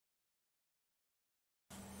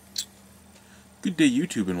Good day,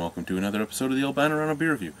 YouTube, and welcome to another episode of the Albino Rhino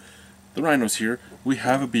Beer Review. The Rhino's here. We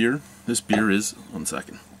have a beer. This beer is... one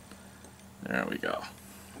second. There we go.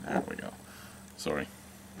 There we go. Sorry.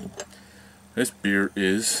 This beer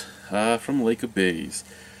is from Lake of Bays.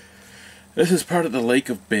 This is part of the Lake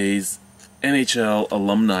of Bays NHL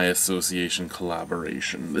Alumni Association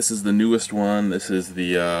collaboration. This is the newest one. This is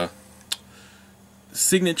the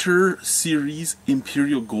Signature Series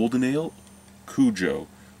Imperial Golden Ale Cujo.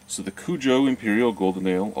 So the Cujo Imperial Golden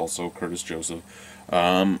Ale, also Curtis Joseph.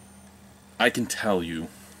 I can tell you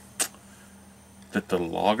that the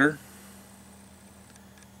lager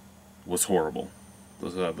was horrible.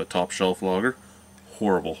 The top shelf lager,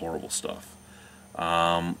 horrible, horrible stuff.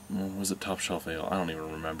 Was it top shelf ale? I don't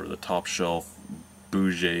even remember. The top shelf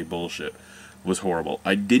bougie bullshit was horrible.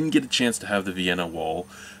 I didn't get a chance to have the Vienna Wall,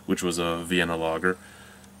 which was a Vienna lager.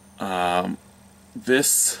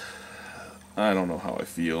 This, I don't know how I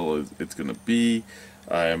feel it's gonna be.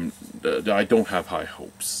 I don't have high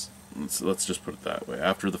hopes. Let's just put it that way.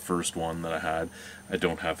 After the first one that I had, I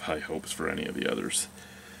don't have high hopes for any of the others.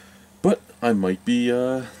 But I might be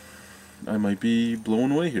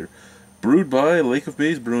blown away here. Brewed by Lake of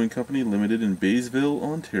Bays Brewing Company Limited in Baysville,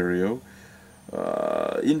 Ontario,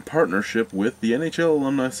 in partnership with the NHL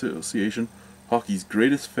Alumni Association, hockey's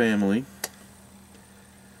greatest family.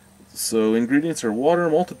 So ingredients are water,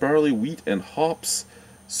 malted barley, wheat, and hops.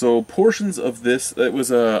 So portions of this, it was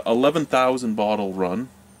a 11,000 bottle run.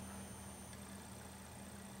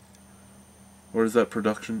 Or is that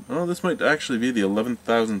production? Oh, this might actually be the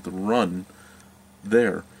 11,000th run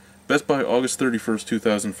there. Best by August 31st,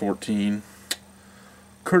 2014.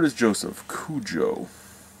 Curtis Joseph, Cujo.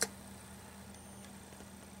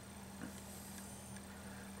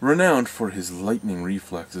 Renowned for his lightning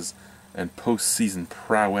reflexes and postseason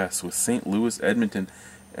prowess with St. Louis, Edmonton,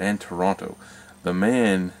 and Toronto, the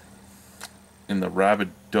man in the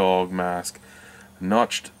rabid dog mask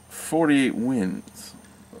notched 448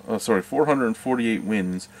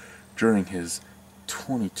 wins during his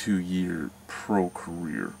 22-year pro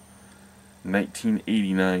career,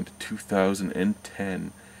 1989 to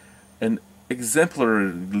 2010. An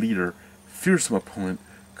exemplary leader, fearsome opponent,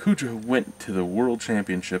 Cujo went to the World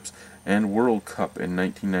Championships and World Cup in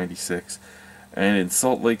 1996, and in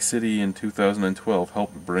Salt Lake City in 2012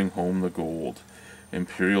 helped bring home the gold.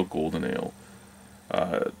 Imperial Golden Ale.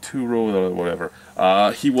 Whatever.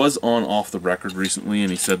 He was on Off the Record recently, and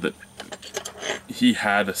he said that he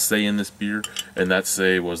had a say in this beer, and that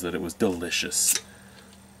say was that it was delicious.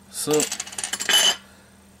 So,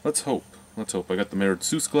 let's hope. Let's hope. I got the Merit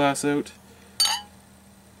Seuss glass out.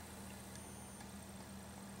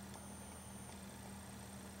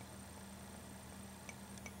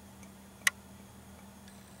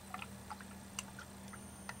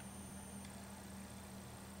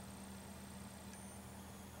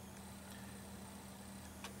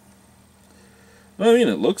 I mean,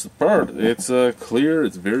 it looks the part. It's clear,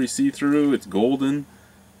 it's very see-through, it's golden.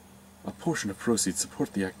 A portion of proceeds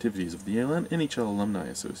support the activities of the NHL Alumni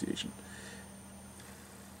Association.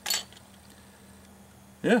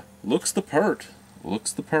 Yeah, looks the part.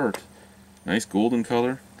 Looks the part. Nice golden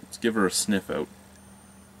color. Let's give her a sniff out.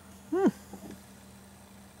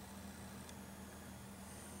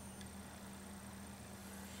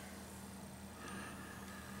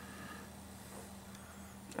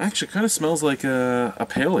 Actually, kind of smells like a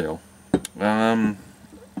pale ale. A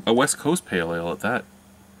West Coast pale ale at that.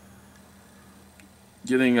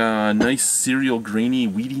 Getting a nice cereal grainy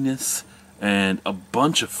wheatiness and a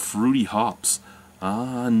bunch of fruity hops.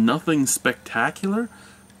 Nothing spectacular,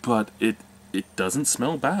 but it doesn't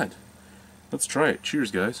smell bad. Let's try it. Cheers,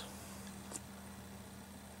 guys.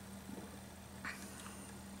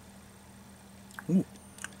 Ooh.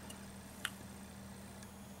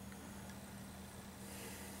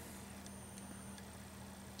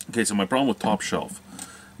 Okay, so my problem with Top Shelf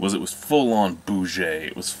was it was full-on bougie.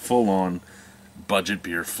 It was full-on budget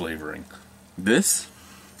beer flavoring. This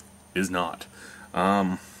is not.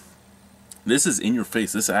 This is in your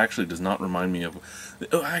face. This actually does not remind me of...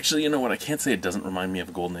 Oh, actually, you know what? I can't say it doesn't remind me of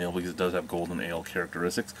a golden ale because it does have golden ale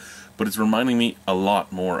characteristics, but it's reminding me a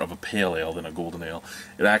lot more of a pale ale than a golden ale.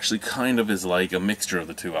 It actually kind of is like a mixture of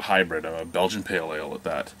the two, a hybrid, a Belgian pale ale at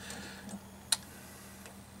that.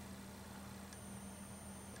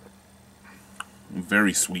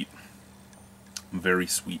 Very sweet. Very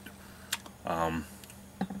sweet.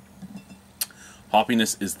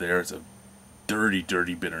 Hoppiness is there. It's a dirty,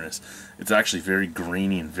 dirty bitterness. It's actually very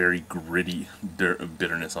grainy and very gritty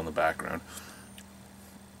bitterness on the background.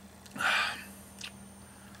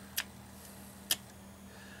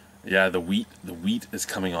 Yeah, the wheat is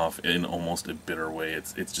coming off in almost a bitter way.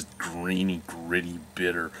 It's just grainy, gritty,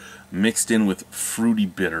 bitter, mixed in with fruity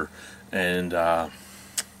bitter and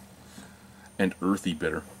earthy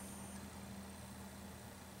bitter.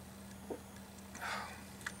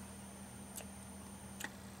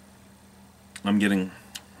 I'm getting...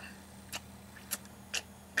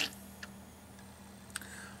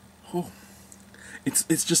 Oh,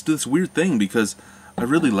 it's just this weird thing because I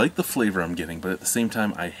really like the flavor I'm getting, but at the same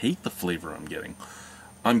time I hate the flavor I'm getting.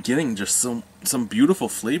 I'm getting just some beautiful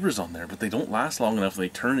flavors on there, but they don't last long enough. They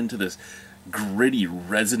turn into this gritty,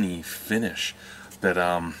 resiny finish that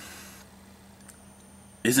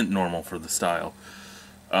isn't normal for the style.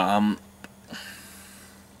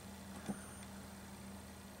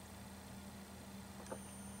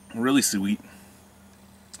 Really sweet,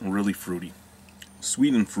 really fruity.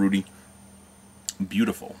 Sweet and fruity,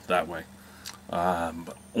 beautiful that way.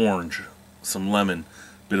 Orange, some lemon,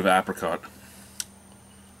 bit of apricot,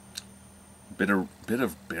 bit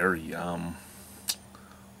of berry,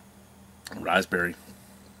 raspberry,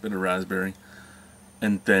 bit of raspberry,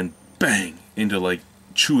 and then bang into like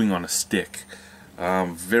chewing on a stick.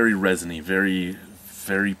 Very resiny, very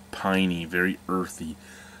piney, very earthy,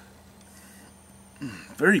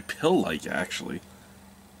 very pill-like actually.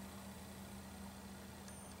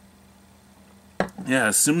 Yeah,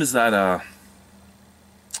 as soon as that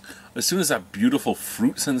beautiful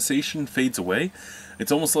fruit sensation fades away,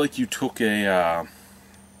 it's almost like you took a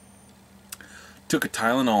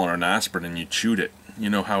Tylenol or an aspirin and you chewed it.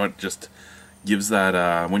 You know how it just gives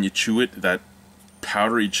that when you chew it, that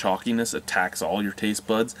powdery chalkiness attacks all your taste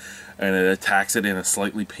buds, and it attacks it in a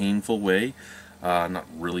slightly painful way. Not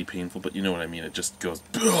really painful, but you know what I mean. It just goes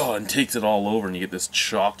and takes it all over, and you get this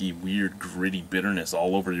chalky, weird, gritty bitterness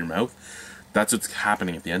all over your mouth. That's what's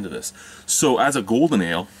happening at the end of this. So as a golden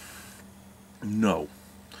ale, no.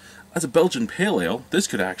 As a Belgian pale ale, this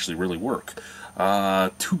could actually really work.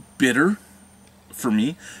 Too bitter for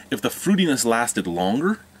me. If the fruitiness lasted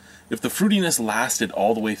longer, if the fruitiness lasted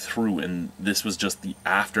all the way through and this was just the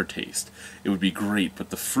aftertaste, it would be great. But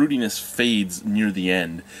the fruitiness fades near the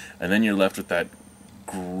end, and then you're left with that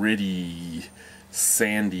gritty,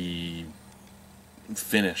 sandy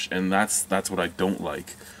finish, and that's what I don't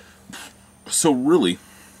like. So really,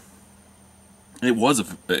 it was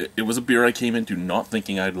a beer I came into not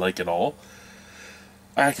thinking I'd like at all.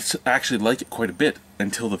 I actually like it quite a bit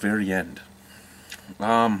until the very end.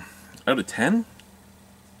 Out of 10,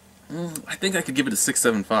 I think I could give it a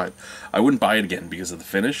 6.75. I wouldn't buy it again because of the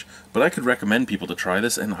finish, but I could recommend people to try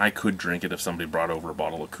this, and I could drink it if somebody brought over a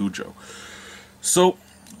bottle of Cujo. So,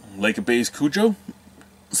 Lake of Bay's Cujo,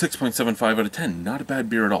 6.75 out of 10. Not a bad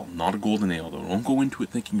beer at all. Not a golden ale, though. Don't go into it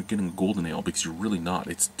thinking you're getting a golden ale, because you're really not.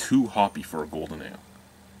 It's too hoppy for a golden ale.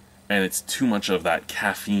 And it's too much of that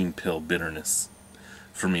caffeine pill bitterness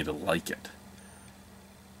for me to like it.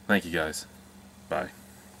 Thank you, guys. Bye.